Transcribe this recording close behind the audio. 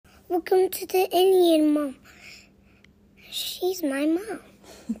Welcome to the Indian Mom. She's my mom.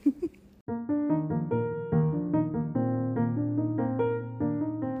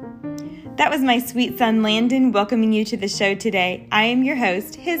 That was my sweet son, Landon, welcoming you to the show today. I am your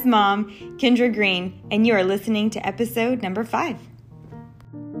host, his mom, Kendra Green, and you are listening to episode number 5.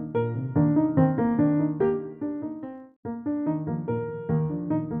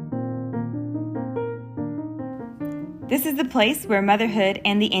 This is the place where motherhood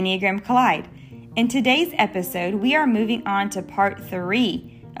and the Enneagram collide. In today's episode, we are moving on to part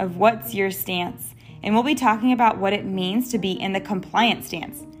 3 of What's Your Stance, and we'll be talking about what it means to be in the compliant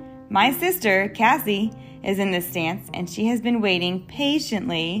stance. My sister, Cassie, is in this stance, and she has been waiting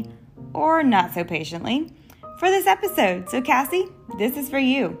patiently, or not so patiently, for this episode. So Cassie, this is for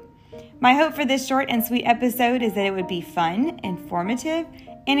you. My hope for this short and sweet episode is that it would be fun, informative,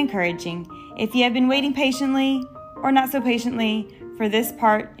 and encouraging. If you have been waiting patiently, or not so patiently, for this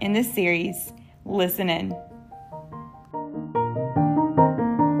part in this series, listen in.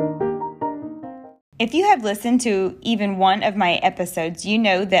 If you have listened to even one of my episodes, you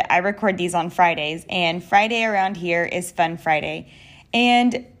know that I record these on Fridays, and Friday around here is Fun Friday.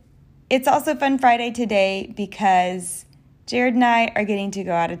 And it's also Fun Friday today because Jared and I are getting to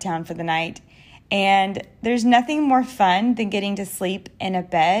go out of town for the night. And there's nothing more fun than getting to sleep in a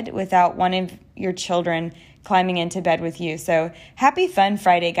bed without one of your children climbing into bed with you. So happy Fun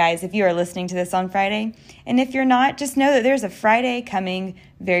Friday, guys, if you are listening to this on Friday. And if you're not, just know that there's a Friday coming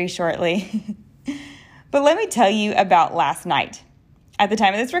very shortly. But let me tell you about last night. At the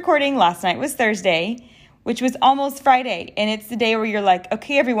time of this recording, last night was Thursday, which was almost Friday. And it's the day where you're like,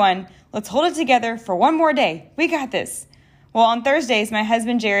 okay, everyone, let's hold it together for one more day. We got this. Well, on Thursdays, my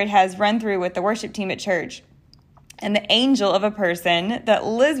husband Jared has run through with the worship team at church. And the angel of a person that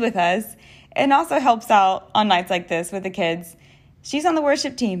lives with us and also helps out on nights like this with the kids, she's on the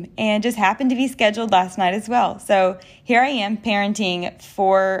worship team and just happened to be scheduled last night as well. So here I am parenting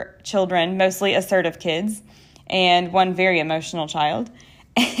 4 children, mostly assertive kids, and one very emotional child.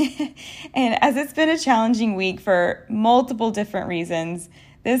 And as it's been a challenging week for multiple different reasons,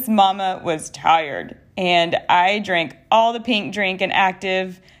 this mama was tired. And I drank all the pink drink and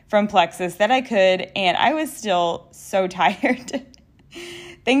active from Plexus that I could, and I was still so tired.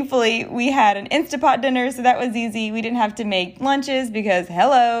 Thankfully, we had an Instapot dinner, so that was easy. We didn't have to make lunches because,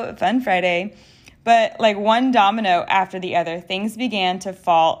 hello, Fun Friday. But like one domino after the other, things began to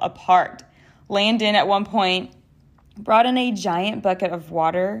fall apart. Landon, at one point, brought in a giant bucket of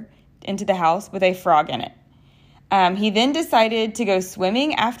water into the house with a frog in it. He then decided to go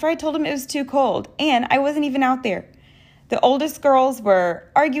swimming after I told him it was too cold, and I wasn't even out there. The oldest girls were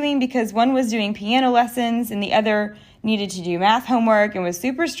arguing because one was doing piano lessons and the other needed to do math homework and was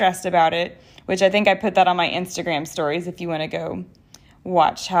super stressed about it, which I think I put that on my Instagram stories if you want to go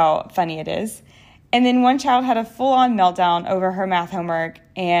watch how funny it is. And then one child had a full-on meltdown over her math homework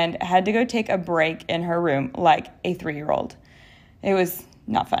and had to go take a break in her room like a 3-year-old. It was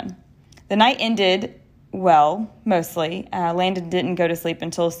not fun. The night ended well, mostly. Landon didn't go to sleep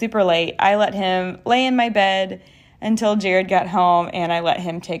until super late. I let him lay in my bed until Jared got home, and I let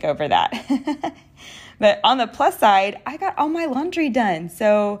him take over that. But on the plus side, I got all my laundry done.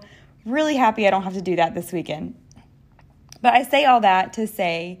 So really happy I don't have to do that this weekend. But I say all that to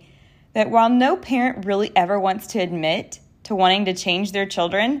say that while no parent really ever wants to admit to wanting to change their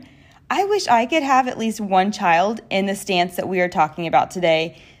children, I wish I could have at least one child in the stance that we are talking about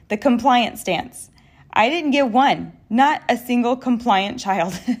today, the compliant stance. I didn't get one, not a single compliant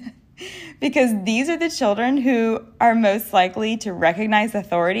child. Because these are the children who are most likely to recognize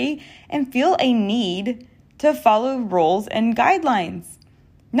authority and feel a need to follow rules and guidelines.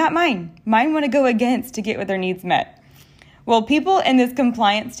 Not mine. Mine want to go against to get their needs met. Well, people in this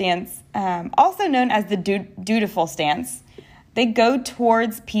compliant stance, also known as the dutiful stance, they go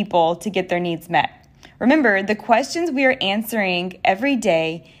towards people to get their needs met. Remember, the questions we are answering every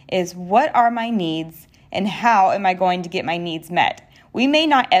day is, what are my needs and how am I going to get my needs met? We may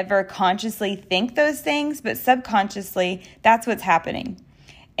not ever consciously think those things, but subconsciously, that's what's happening.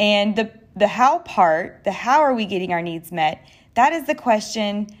 And the how part, the how are we getting our needs met, that is the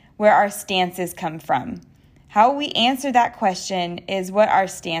question where our stances come from. How we answer that question is what our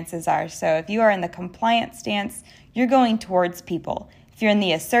stances are. So if you are in the compliant stance, you're going towards people. If you're in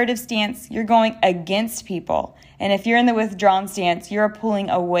the assertive stance, you're going against people. And if you're in the withdrawn stance, you're pulling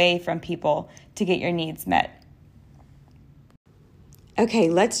away from people to get your needs met. Okay,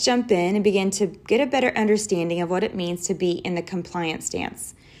 let's jump in and begin to get a better understanding of what it means to be in the compliant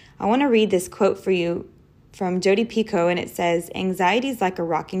stance. I want to read this quote for you from Jodi Picoult, and it says, "Anxiety is like a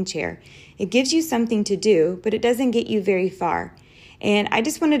rocking chair. It gives you something to do, but it doesn't get you very far. And I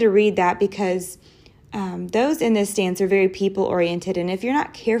just wanted to read that because those in this stance are very people-oriented. And if you're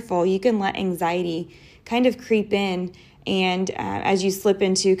not careful, you can let anxiety kind of creep in and as you slip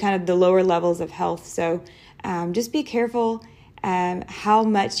into kind of the lower levels of health. So just be careful how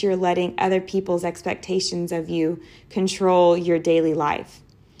much you're letting other people's expectations of you control your daily life.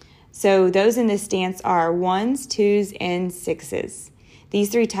 So those in this stance are 1s, 2s, and 6s. These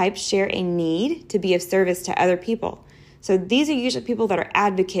 3 types share a need to be of service to other people. So these are usually people that are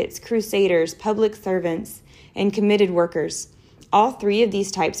advocates, crusaders, public servants, and committed workers. All 3 of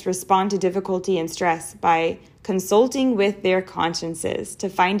these types respond to difficulty and stress by consulting with their consciences to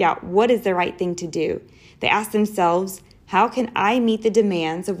find out what is the right thing to do. They ask themselves, how can I meet the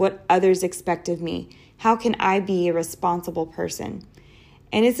demands of what others expect of me? How can I be a responsible person?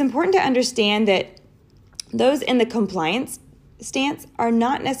 And it's important to understand that those in the compliance stance are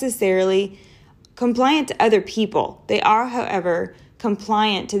not necessarily compliant to other people. They are, however,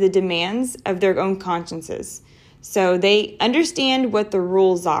 compliant to the demands of their own consciences. So they understand what the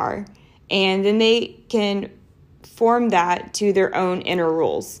rules are, and then they can form that to their own inner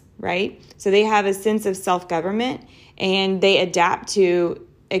rules, right? So they have a sense of self-government, and they adapt to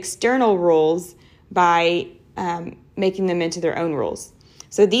external rules by making them into their own rules.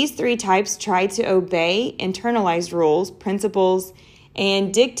 So these 3 types try to obey internalized rules, principles,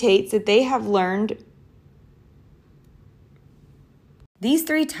 and dictates that they have learned. These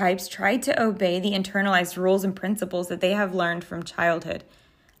 3 types try to obey the internalized rules and principles that they have learned from childhood.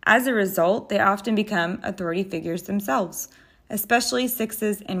 As a result, they often become authority figures themselves, especially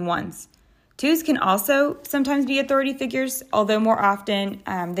 6s and 1s. 2s can also sometimes be authority figures, although more often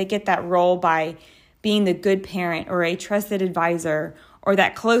they get that role by being the good parent or a trusted advisor or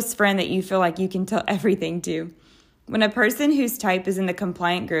that close friend that you feel like you can tell everything to. When a person whose type is in the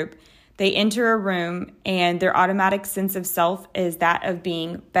compliant group, they enter a room and their automatic sense of self is that of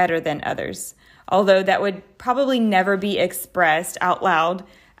being better than others, although that would probably never be expressed out loud,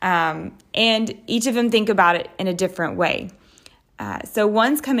 and each of them think about it in a different way. So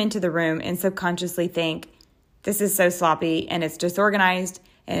 1s come into the room and subconsciously think, this is so sloppy and it's disorganized,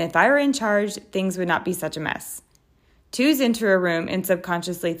 and if I were in charge, things would not be such a mess. 2s enter a room and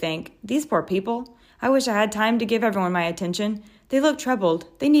subconsciously think, these poor people, I wish I had time to give everyone my attention. They look troubled.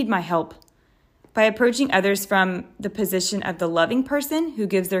 They need my help. By approaching others from the position of the loving person who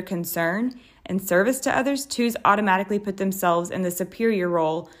gives their concern and service to others, 2s automatically put themselves in the superior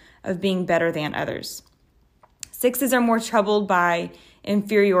role of being better than others. 6s are more troubled by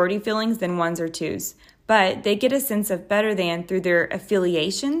inferiority feelings than 1s or 2s, but they get a sense of better than through their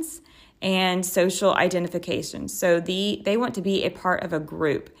affiliations and social identification. So they want to be a part of a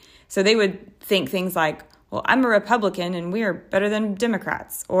group. So they would think things like, well, I'm a Republican and we are better than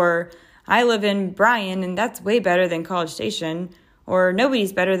Democrats. Or I live in Bryan and that's way better than College Station. Or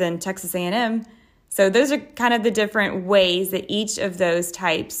nobody's better than Texas A&M. So those are kind of the different ways that each of those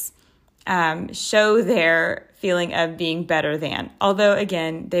types show their feeling of being better than. Although,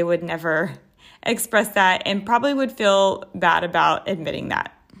 again, they would never express that and probably would feel bad about admitting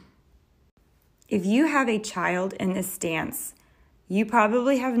that. If you have a child in this stance, you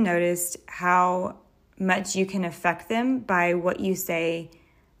probably have noticed how much you can affect them by what you say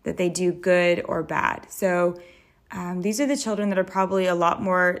that they do good or bad. So these are the children that are probably a lot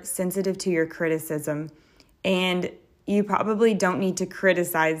more sensitive to your criticism, and you probably don't need to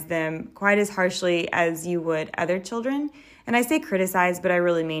criticize them quite as harshly as you would other children. And I say criticize, but I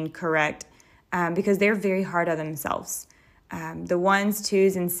really mean correct, because they're very hard on themselves. The 1s,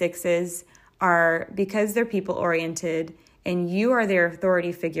 2s, and 6s are, because they're people-oriented and you are their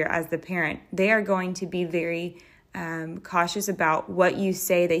authority figure as the parent, they are going to be very cautious about what you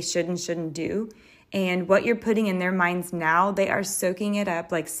say they should and shouldn't do. And what you're putting in their minds now, they are soaking it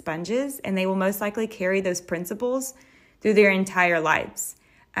up like sponges, and they will most likely carry those principles through their entire lives.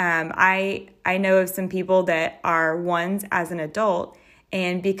 I know of some people that are 1s as an adult,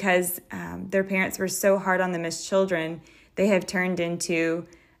 and because their parents were so hard on them as children, they have turned into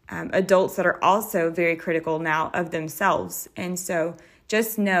adults that are also very critical now of themselves. And so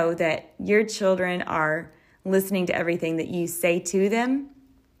just know that your children are listening to everything that you say to them,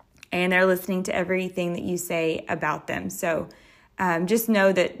 and they're listening to everything that you say about them. So just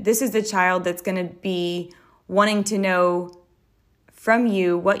know that this is the child that's going to be wanting to know from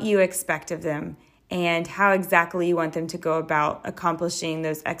you what you expect of them and how exactly you want them to go about accomplishing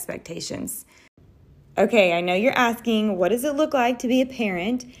those expectations. Okay, I know you're asking, what does it look like to be a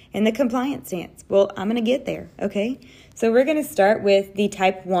parent in the compliance stance? Well, I'm going to get there, okay? So we're going to start with the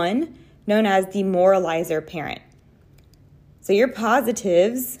type 1, known as the moralizer parent. So your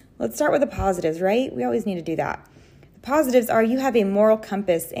positives, let's start with the positives, right? We always need to do that. The Positives are you have a moral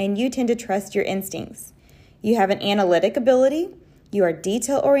compass and you tend to trust your instincts. You have an analytic ability. You are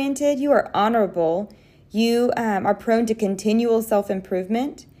detail-oriented. You are honorable. You are prone to continual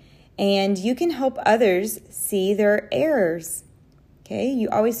self-improvement. And you can help others see their errors. Okay, you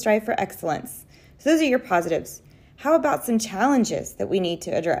always strive for excellence. So those are your positives. How about some challenges that we need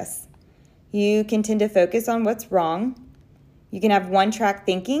to address? You can tend to focus on what's wrong. You can have one-track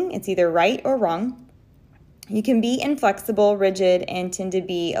thinking. It's either right or wrong. You can be inflexible, rigid, and tend to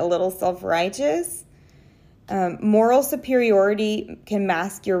be a little self-righteous. Moral superiority can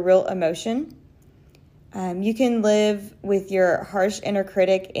mask your real emotion. You can live with your harsh inner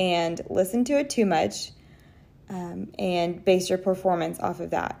critic and listen to it too much and base your performance off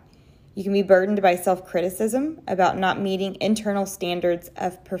of that. You can be burdened by self-criticism about not meeting internal standards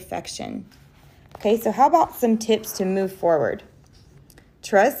of perfection. Okay, so how about some tips to move forward?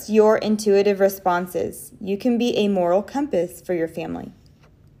 Trust your intuitive responses. You can be a moral compass for your family.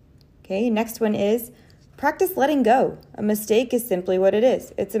 Okay, next one is practice letting go. A mistake is simply what it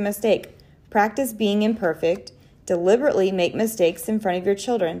is. It's a mistake. Practice being imperfect. Deliberately make mistakes in front of your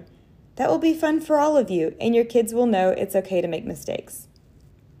children. That will be fun for all of you, and your kids will know it's okay to make mistakes.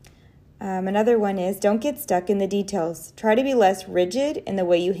 Another one is don't get stuck in the details. Try to be less rigid in the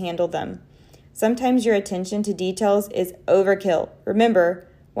way you handle them. Sometimes your attention to details is overkill. Remember,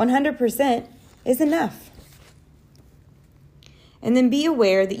 100% is enough. And then be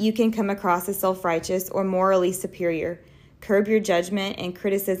aware that you can come across as self-righteous or morally superior. Curb your judgment and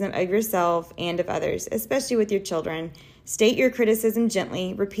criticism of yourself and of others, especially with your children. State your criticism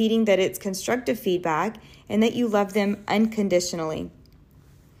gently, repeating that it's constructive feedback and that you love them unconditionally.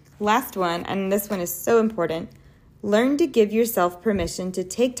 Last one, and this one is so important, learn to give yourself permission to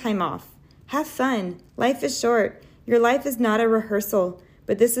take time off. Have fun. Life is short. Your life is not a rehearsal,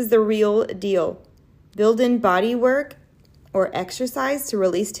 but this is the real deal. Build in body work or exercise to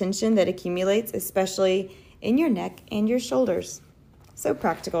release tension that accumulates, especially in your neck and your shoulders. So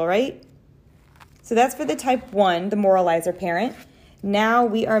practical, right? So that's for the type 1, the moralizer parent. Now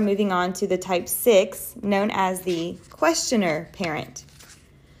we are moving on to the type 6, known as the questioner parent.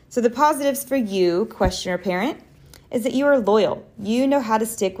 So the positives for you, questioner parent, is that you are loyal. You know how to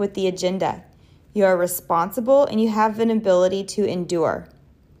stick with the agenda. You are responsible and you have an ability to endure.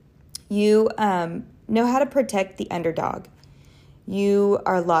 You know how to protect the underdog. You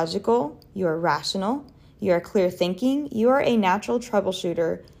are logical. You are rational. You are clear thinking. You are a natural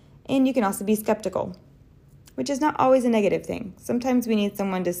troubleshooter. And you can also be skeptical, which is not always a negative thing. Sometimes we need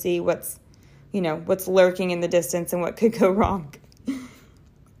someone to see what's lurking in the distance and what could go wrong.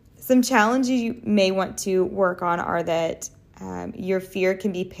 Some challenges you may want to work on are that your fear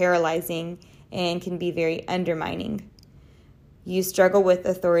can be paralyzing and can be very undermining. You struggle with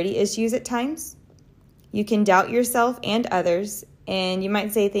authority issues at times. You can doubt yourself and others, and you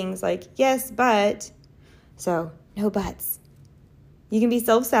might say things like, yes, but, so no buts. You can be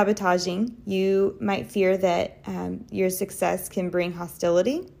self-sabotaging. You might fear that your success can bring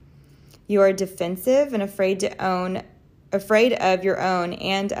hostility. You are defensive and afraid of your own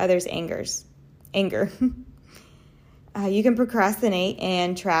and others' anger. You can procrastinate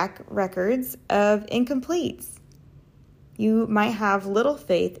and track records of incompletes. You might have little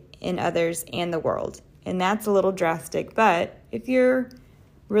faith in others and the world, and that's a little drastic, but if you're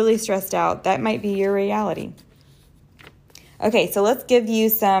really stressed out, that might be your reality. Okay, so let's give you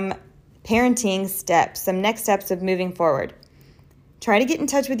some parenting steps, some next steps of moving forward. Try to get in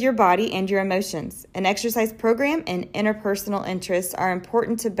touch with your body and your emotions. An exercise program and interpersonal interests are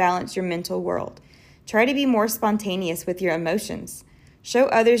important to balance your mental world. Try to be more spontaneous with your emotions. Show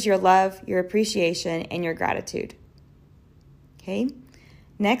others your love, your appreciation, and your gratitude. Okay?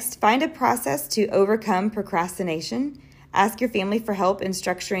 Next, find a process to overcome procrastination. Ask your family for help in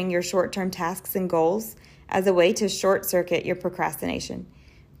structuring your short-term tasks and goals as a way to short-circuit your procrastination.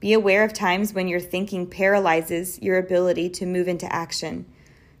 Be aware of times when your thinking paralyzes your ability to move into action.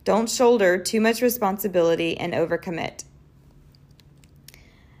 Don't shoulder too much responsibility and overcommit.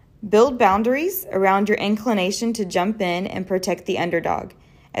 Build boundaries around your inclination to jump in and protect the underdog.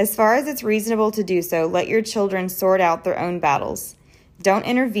 As far as it's reasonable to do so, let your children sort out their own battles. Don't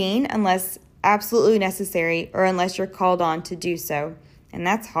intervene unless absolutely necessary or unless you're called on to do so. And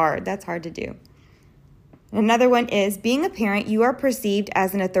that's hard. That's hard to do. Another one is, being a parent, you are perceived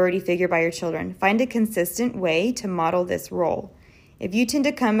as an authority figure by your children. Find a consistent way to model this role. If you tend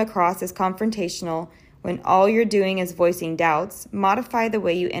to come across as confrontational when all you're doing is voicing doubts, modify the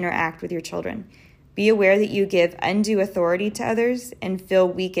way you interact with your children. Be aware that you give undue authority to others and feel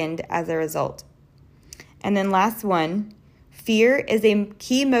weakened as a result. And then last one, fear is a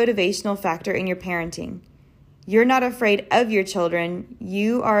key motivational factor in your parenting. You're not afraid of your children.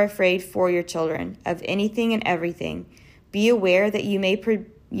 You are afraid for your children, of anything and everything. Be aware that you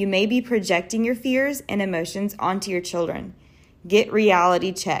may be projecting your fears and emotions onto your children. Get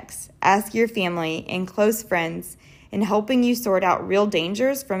reality checks. Ask your family and close friends in helping you sort out real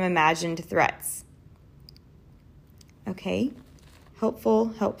dangers from imagined threats. Okay,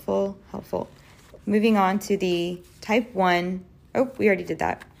 helpful. Moving on to the type 1. Oh, we already did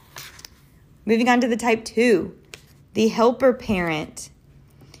that. Moving on to the type 2, the helper parent.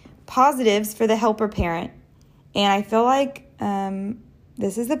 Positives for the helper parent. And I feel like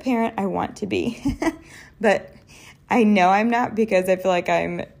this is the parent I want to be. But I know I'm not, because I feel like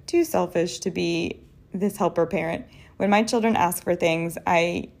I'm too selfish to be this helper parent. When my children ask for things,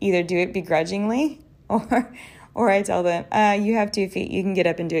 I either do it begrudgingly or I tell them, you have 2 feet, you can get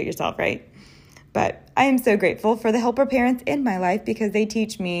up and do it yourself, right? But I am so grateful for the helper parents in my life because they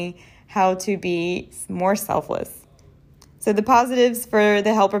teach me how to be more selfless. So the positives for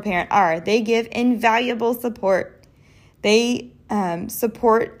the helper parent are they give invaluable support. They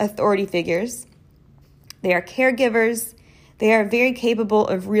support authority figures. They are caregivers. They are very capable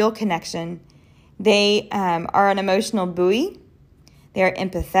of real connection. They are an emotional buoy. They are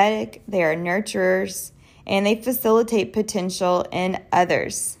empathetic. They are nurturers. And they facilitate potential in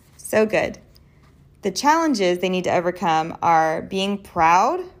others. So good. The challenges they need to overcome are being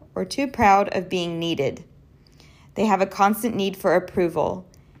proud or too proud of being needed. They have a constant need for approval.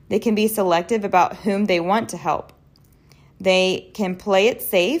 They can be selective about whom they want to help. They can play it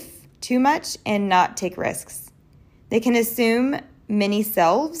safe too much and not take risks. They can assume many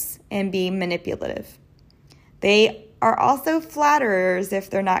selves and be manipulative. They are also flatterers if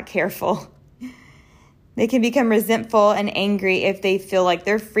they're not careful. They can become resentful and angry if they feel like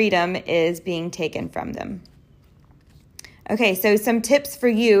their freedom is being taken from them. Okay, so some tips for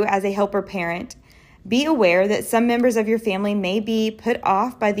you as a helper parent. Be aware that some members of your family may be put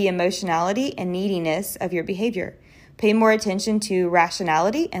off by the emotionality and neediness of your behavior. Pay more attention to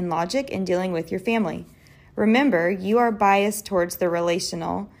rationality and logic in dealing with your family. Remember, you are biased towards the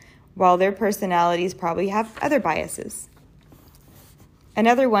relational, while their personalities probably have other biases.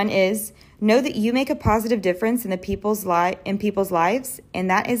 Another one is, know that you make a positive difference in people's lives, and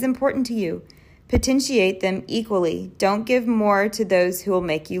that is important to you. Potentiate them equally. Don't give more to those who will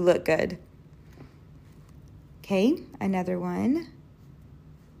make you look good. Okay, another one.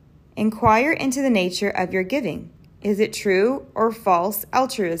 Inquire into the nature of your giving. Is it true or false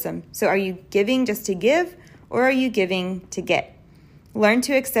altruism? So are you giving just to give, or are you giving to get? Learn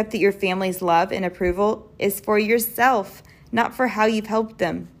to accept that your family's love and approval is for yourself, not for how you've helped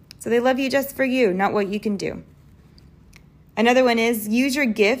them. So they love you just for you, not what you can do. Another one is use your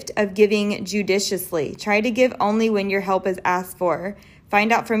gift of giving judiciously. Try to give only when your help is asked for.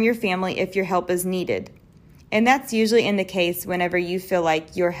 Find out from your family if your help is needed. And that's usually in the case whenever you feel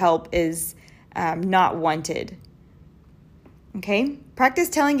like your help is not wanted. Okay? Practice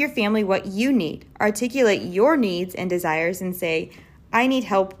telling your family what you need. Articulate your needs and desires and say, I need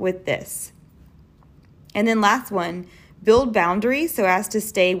help with this. And then last one, build boundaries so as to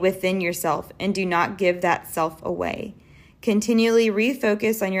stay within yourself and do not give that self away. Continually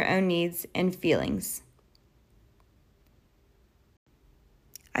refocus on your own needs and feelings.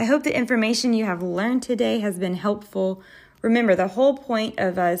 I hope the information you have learned today has been helpful. Remember, the whole point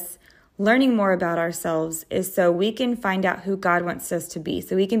of us learning more about ourselves is so we can find out who God wants us to be,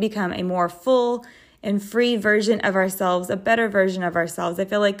 so we can become a more full and free version of ourselves, a better version of ourselves. I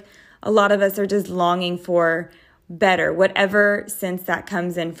feel like a lot of us are just longing for better, whatever sense that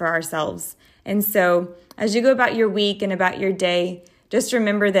comes in for ourselves. And so as you go about your week and about your day, just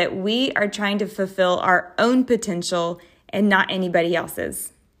remember that we are trying to fulfill our own potential and not anybody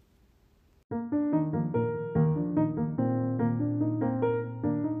else's.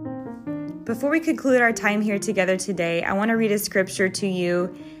 Before we conclude our time here together today, I want to read a scripture to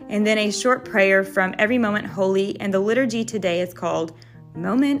you and then a short prayer from Every Moment Holy. And the liturgy today is called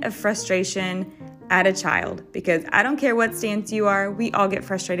Moment of Frustration at a Child, because I don't care what stance you are, we all get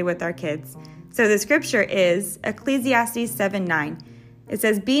frustrated with our kids. So the scripture is Ecclesiastes 7:9. It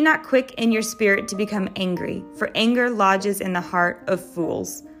says, be not quick in your spirit to become angry, for anger lodges in the heart of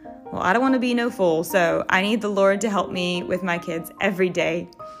fools. Well, I don't want to be no fool, so I need the Lord to help me with my kids every day.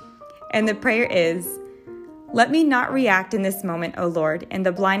 And the prayer is, let me not react in this moment, O Lord, in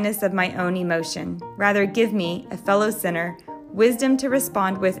the blindness of my own emotion. Rather, give me, a fellow sinner, wisdom to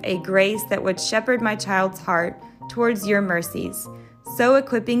respond with a grace that would shepherd my child's heart towards your mercies, so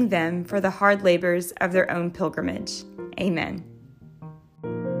equipping them for the hard labors of their own pilgrimage. Amen.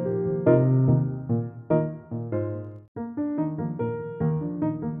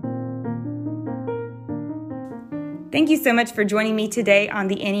 Thank you so much for joining me today on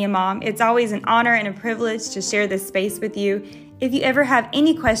The Enya Mom. It's always an honor and a privilege to share this space with you. If you ever have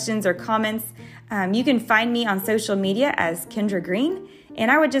any questions or comments, you can find me on social media as Kendra Green. And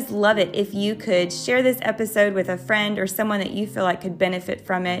I would just love it if you could share this episode with a friend or someone that you feel like could benefit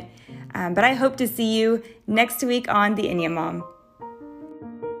from it. But I hope to see you next week on The Enya Mom.